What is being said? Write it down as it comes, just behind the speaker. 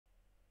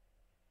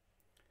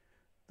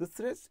The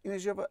threads in a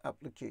Java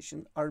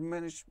application are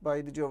managed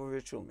by the Java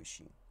virtual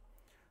machine.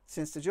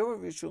 Since the Java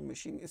virtual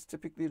machine is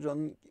typically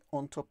running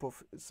on top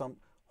of some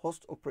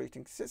host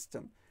operating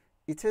system,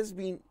 it has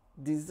been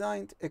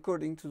designed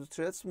according to the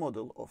threads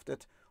model of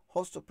that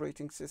host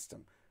operating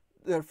system.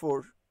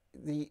 Therefore,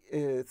 the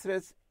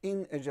threads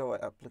in a Java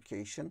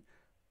application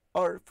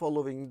are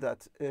following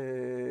that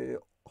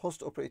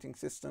host operating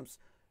system's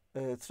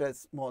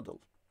threads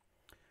model.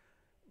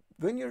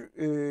 When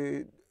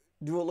you're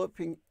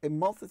developing a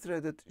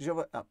multi-threaded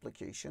Java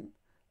application,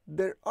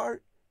 there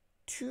are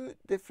two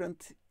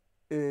different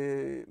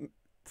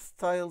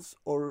styles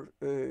or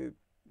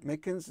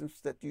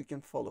mechanisms that you can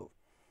follow.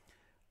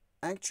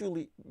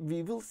 Actually,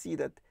 we will see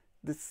that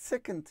the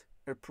second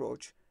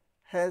approach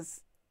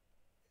has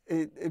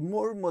a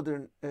more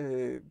modern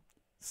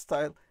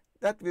style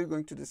that we're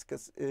going to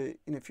discuss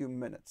in a few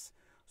minutes.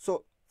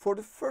 So for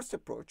the first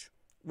approach,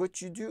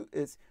 what you do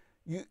is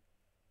you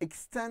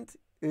extend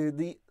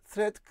the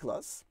thread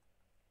class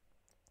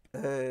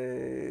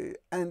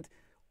and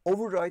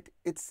override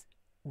its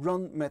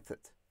run method.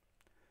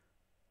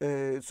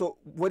 So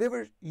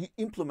whatever you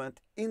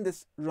implement in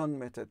this run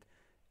method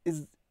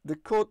is the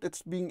code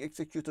that's being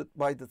executed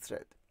by the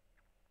thread.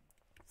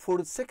 For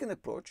the second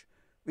approach,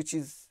 which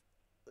is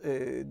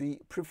the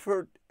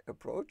preferred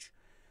approach,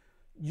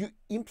 you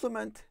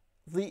implement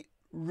the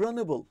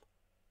runnable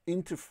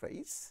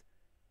interface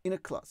in a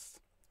class.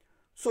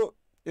 So,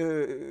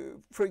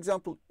 for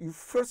example, you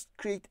first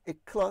create a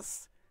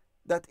class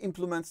that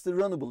implements the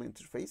runnable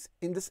interface.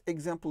 In this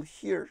example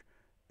here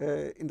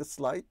in the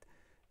slide,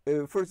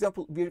 for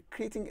example, we're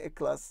creating a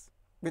class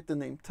with the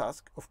name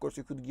task. Of course,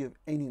 you could give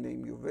any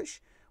name you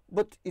wish,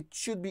 but it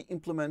should be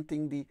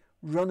implementing the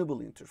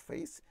runnable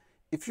interface.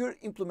 If you're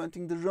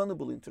implementing the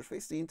runnable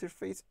interface, the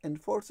interface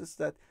enforces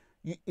that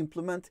you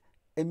implement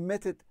a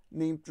method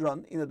named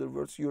run. In other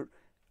words, you're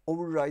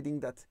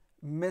overriding that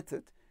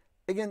method.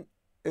 Again,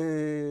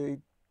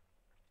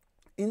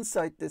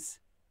 inside this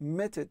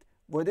method,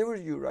 whatever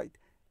you write,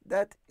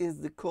 that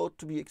is the code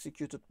to be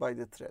executed by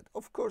the thread.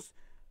 Of course,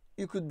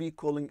 you could be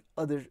calling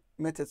other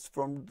methods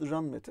from the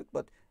run method,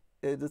 but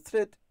the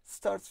thread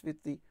starts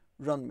with the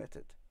run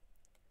method.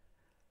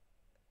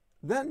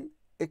 Then,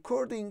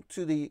 according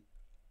to the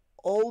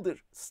older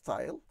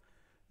style,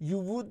 you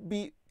would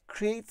be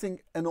creating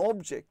an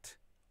object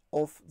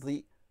of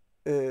the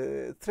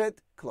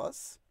thread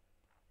class,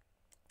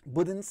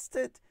 but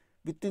instead,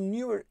 with the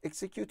newer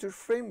executor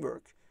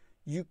framework,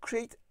 you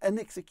create an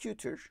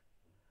executor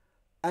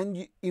and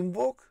you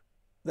invoke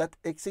that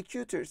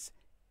executor's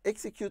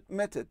execute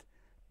method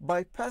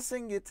by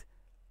passing it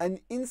an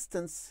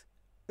instance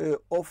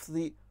of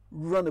the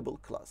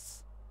runnable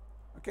class.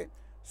 Okay,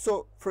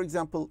 so for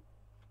example,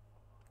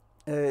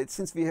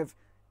 since we have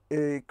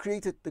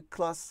created the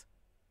class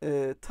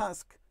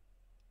task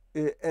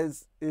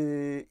as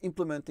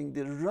implementing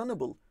the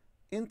runnable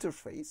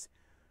interface,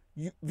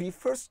 we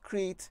first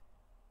create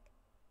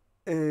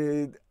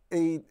an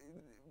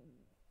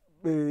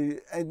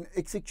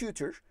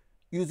executor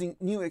using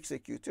new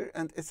executor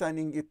and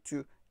assigning it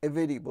to a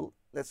variable,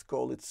 let's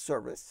call it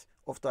service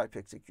of type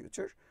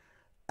executor,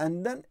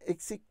 and then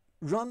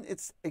run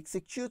its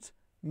execute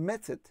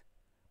method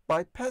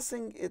by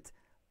passing it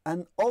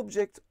an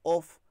object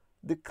of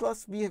the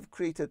class we have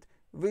created,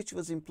 which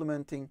was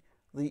implementing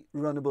the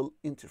runnable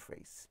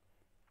interface.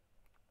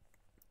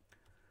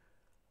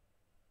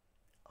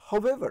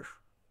 However,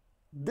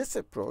 this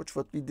approach,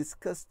 what we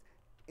discussed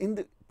in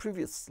the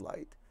previous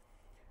slide,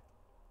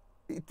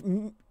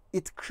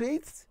 it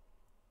creates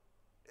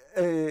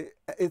a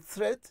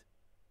thread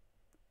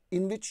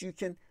in which you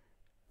can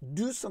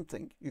do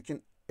something, you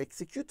can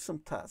execute some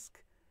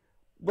task,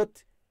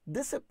 but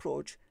this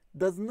approach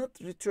does not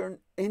return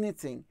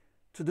anything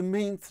to the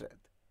main thread.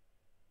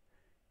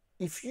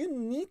 If you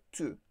need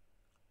to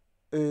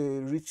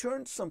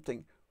return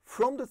something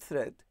from the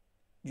thread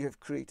you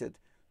have created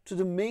to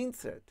the main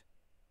thread,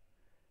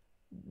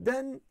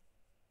 then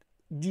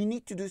you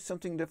need to do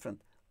something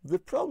different. The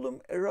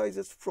problem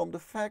arises from the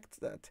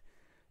fact that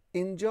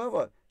in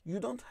Java, you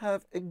don't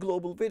have a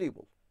global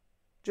variable.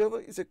 Java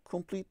is a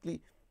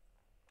completely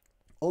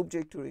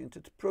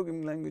object-oriented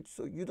programming language,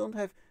 so you don't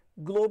have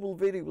global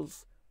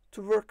variables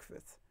to work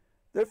with.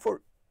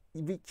 Therefore,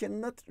 we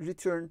cannot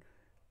return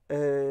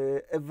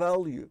a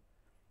value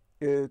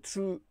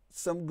through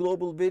some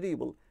global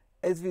variable,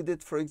 as we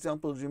did, for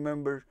example,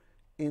 remember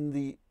in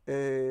the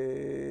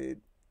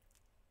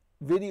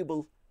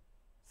variable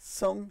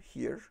sum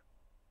here.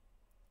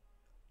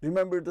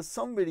 Remember, the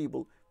sum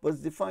variable was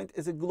defined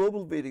as a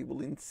global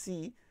variable in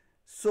C,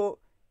 so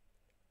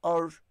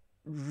our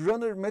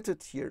runner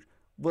method here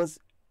was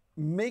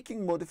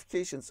making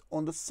modifications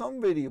on the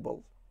sum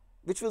variable,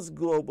 which was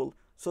global.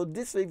 So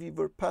this way we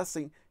were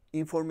passing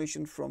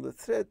information from the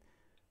thread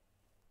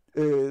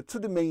to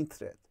the main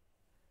thread.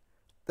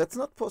 That's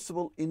not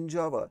possible in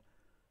Java.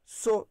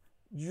 So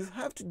you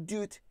have to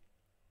do it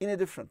in a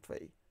different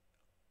way.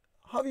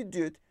 How you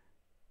do it,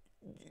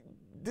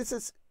 this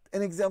is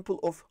an example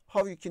of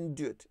how you can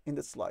do it in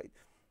the slide.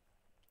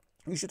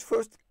 you should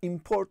first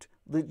import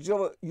the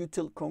Java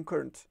util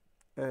concurrent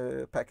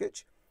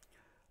package,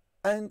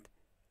 and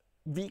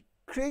we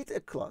create a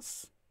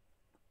class.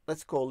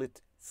 Let's call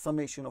it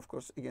summation. Of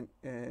course, again,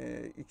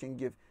 you can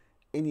give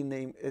any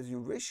name as you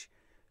wish,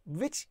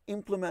 which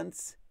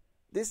implements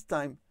this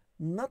time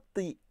not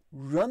the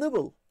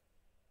runnable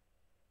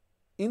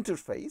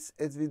interface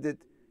as we did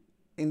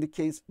in the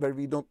case where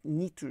we don't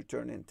need to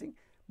return anything,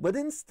 but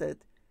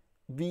instead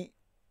we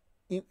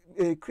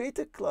create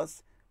a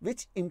class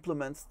which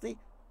implements the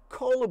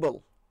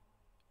callable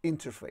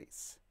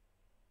interface.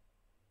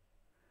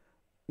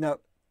 Now,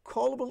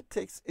 callable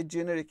takes a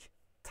generic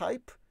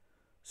type.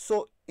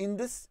 So in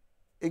this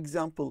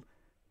example,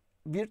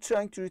 we're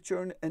trying to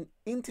return an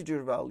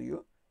integer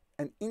value,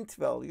 an int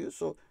value.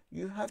 So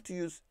you have to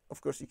use,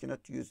 of course, you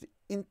cannot use the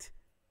int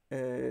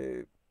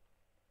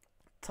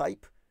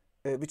type,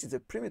 which is a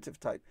primitive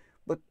type,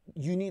 but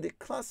you need a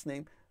class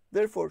name.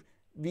 Therefore,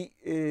 we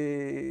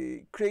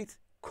create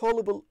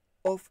callable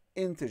of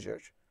integer.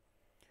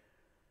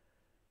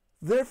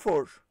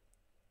 Therefore,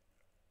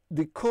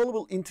 the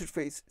callable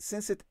interface,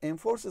 since it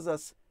enforces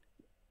us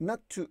not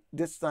to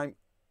this time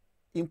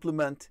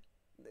implement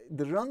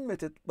the run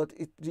method, but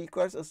it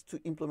requires us to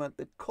implement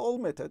the call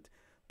method.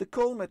 The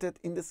call method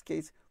in this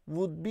case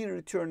would be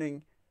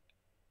returning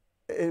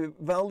a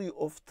value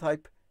of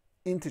type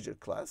integer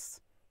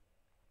class.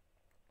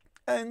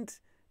 And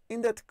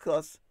in that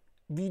class,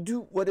 we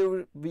do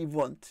whatever we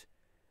want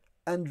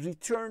and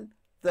return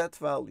that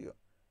value.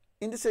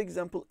 In this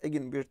example,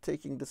 again, we're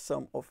taking the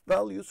sum of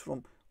values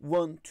from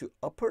 1 to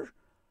upper.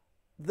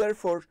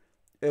 Therefore,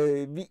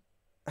 we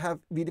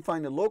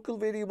define a local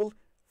variable,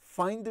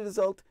 find the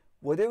result.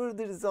 Whatever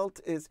the result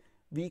is,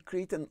 we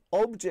create an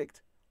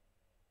object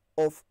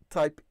of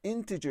type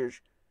integer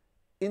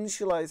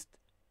initialized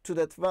to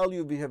that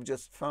value we have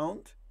just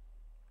found,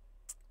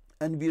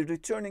 and we're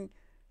returning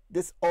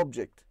this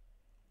object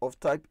of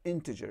type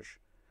integer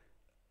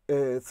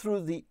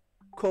through the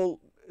call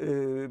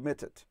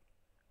method.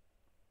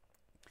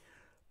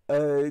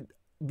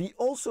 We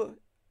also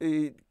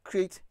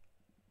create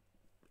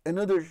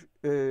another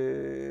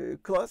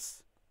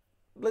class.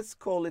 Let's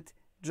call it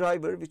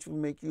driver, which will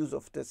make use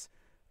of this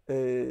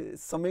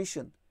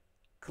summation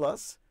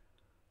class.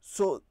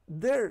 So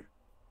there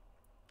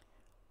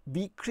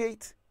we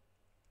create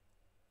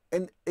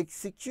an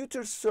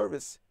executor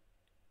service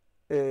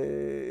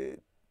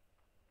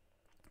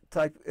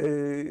type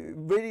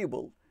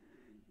variable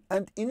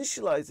and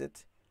initialize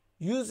it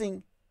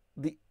using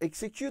the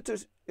executor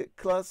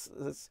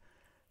class's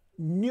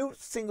new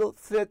single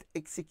thread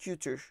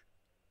executor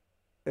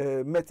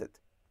method.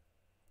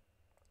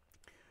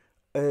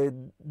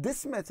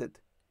 This method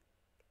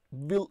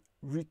will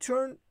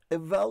return a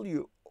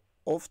value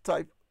of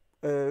type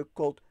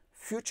called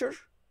future,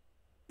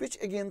 which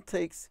again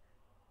takes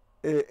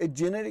a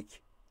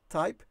generic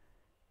type.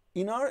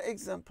 In our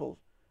example,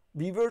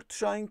 we were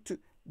trying to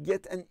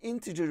get an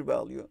integer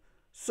value.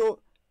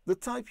 So the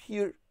type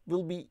here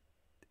will be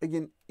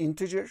again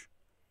integer.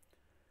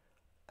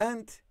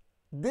 And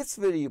this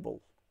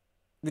variable,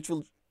 which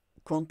will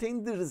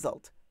contain the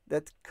result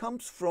that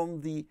comes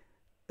from the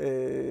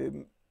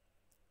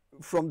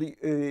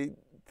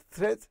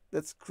thread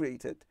that's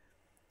created,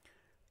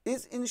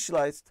 is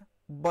initialized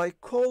by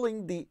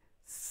calling the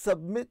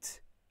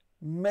submit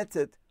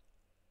method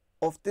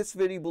of this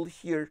variable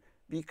here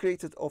we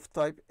created of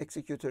type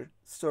executor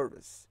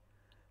service.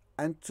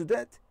 And to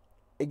that,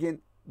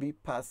 again, we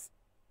pass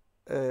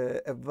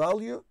a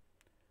value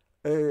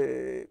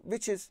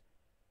which is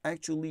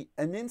actually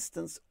an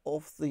instance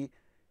of the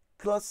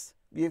class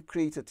we have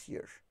created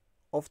here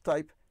of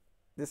type,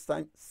 this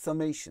time,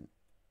 summation.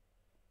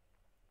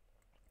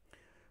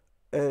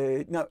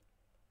 Now,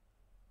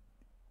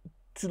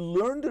 to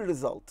learn the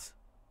result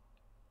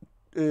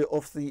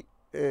of the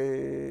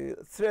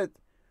thread,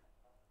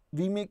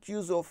 we make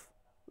use of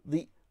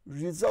the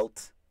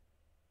result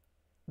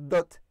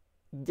dot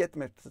get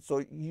method.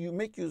 So you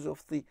make use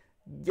of the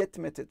get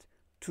method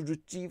to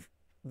retrieve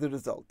the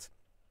result.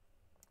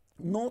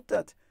 Note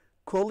that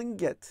calling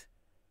get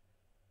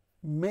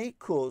may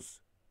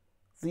cause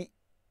the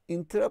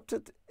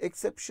interrupted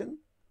exception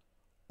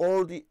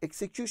or the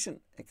execution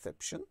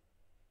exception.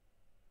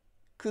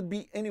 Could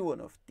be any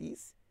one of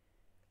these.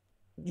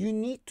 You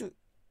need to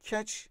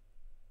catch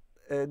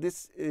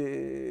this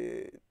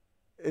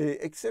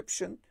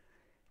exception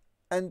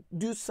and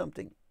do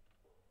something.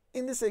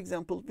 In this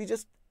example, we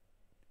just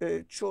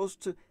chose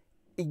to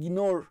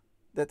ignore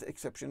that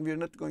exception. We are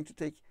not going to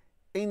take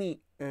any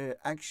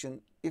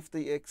action if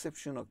the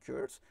exception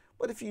occurs.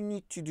 But if you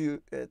need to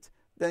do it,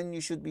 then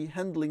you should be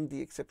handling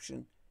the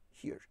exception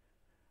here.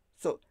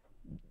 So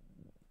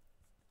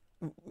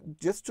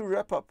just to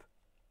wrap up,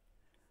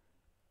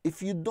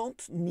 if you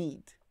don't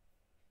need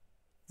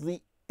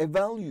a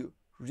value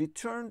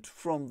returned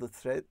from the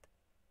thread,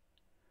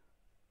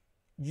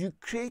 you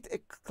create a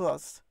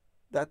class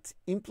that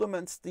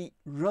implements the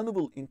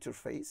runnable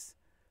interface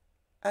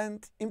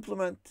and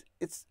implement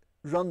its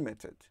run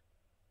method.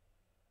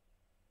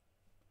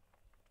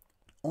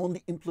 On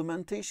the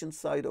implementation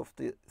side of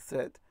the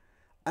thread,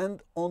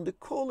 And on the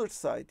caller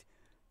side,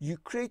 you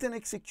create an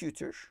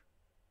executor,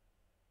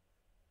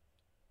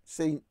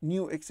 say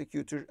new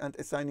executor, and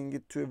assigning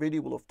it to a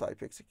variable of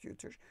type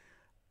executor,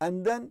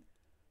 and then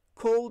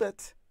call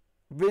that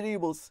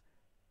variables,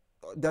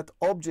 that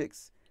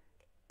objects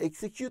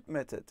execute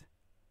method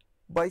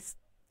by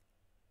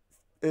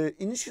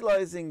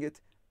initializing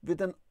it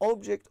with an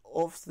object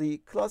of the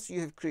class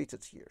you have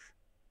created here.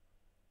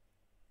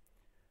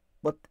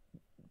 But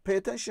pay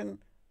attention,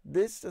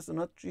 this does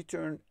not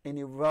return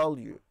any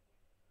value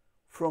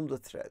from the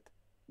thread.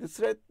 The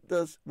thread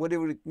does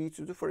whatever it needs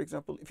to do. For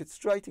example, if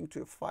it's writing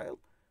to a file,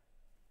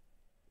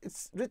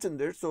 it's written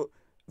there, so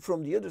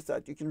from the other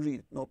side you can read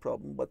it, no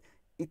problem, but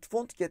it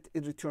won't get a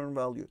return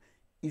value.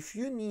 If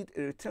you need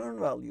a return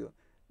value,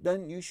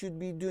 then you should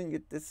be doing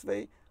it this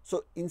way.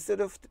 So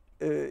instead of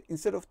the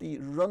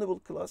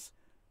runnable class,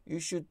 you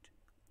should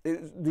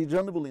the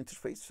runnable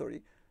interface,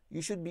 sorry,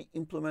 you should be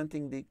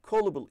implementing the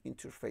callable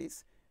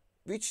interface,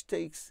 which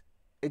takes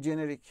a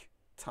generic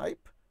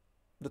type,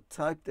 the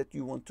type that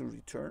you want to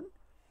return.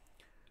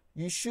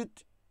 You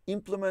should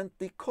implement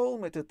the call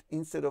method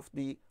instead of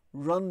the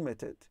run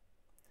method.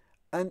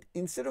 And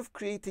instead of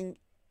creating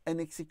an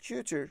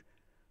executor,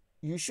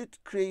 you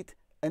should create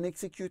an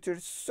executor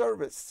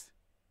service,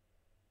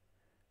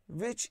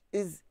 which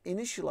is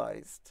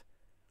initialized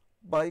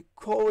by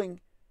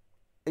calling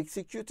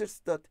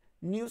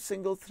executors.new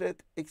single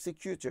thread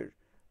executor.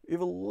 We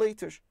will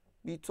later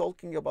be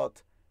talking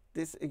about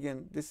this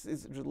again. This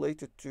is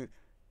related to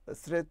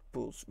thread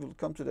pools. We'll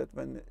come to that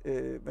when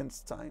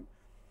it's time.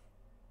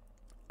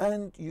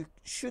 And you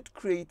should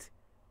create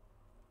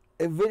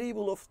a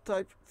variable of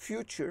type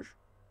future,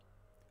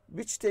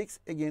 which takes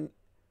again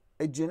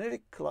a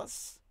generic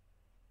class.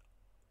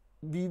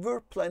 We were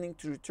planning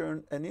to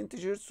return an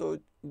integer, so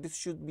this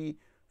should be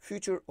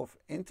future of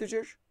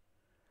integer,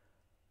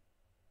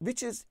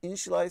 which is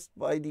initialized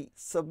by the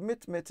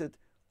submit method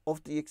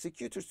of the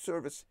executor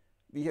service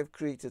we have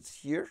created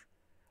here.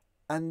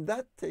 And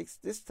that takes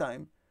this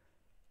time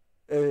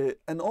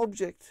an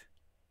object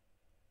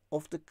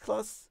of the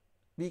class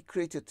we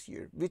created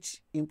here,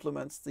 which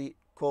implements the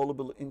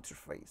callable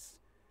interface.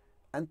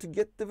 And to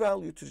get the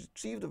value, to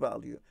retrieve the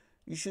value,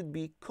 you should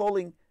be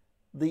calling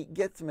the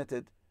get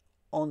method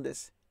on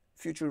this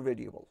future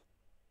variable.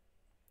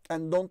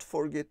 And don't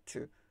forget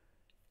to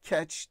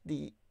catch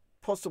the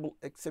possible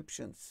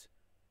exceptions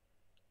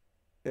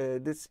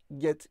this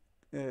get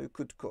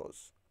could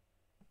cause.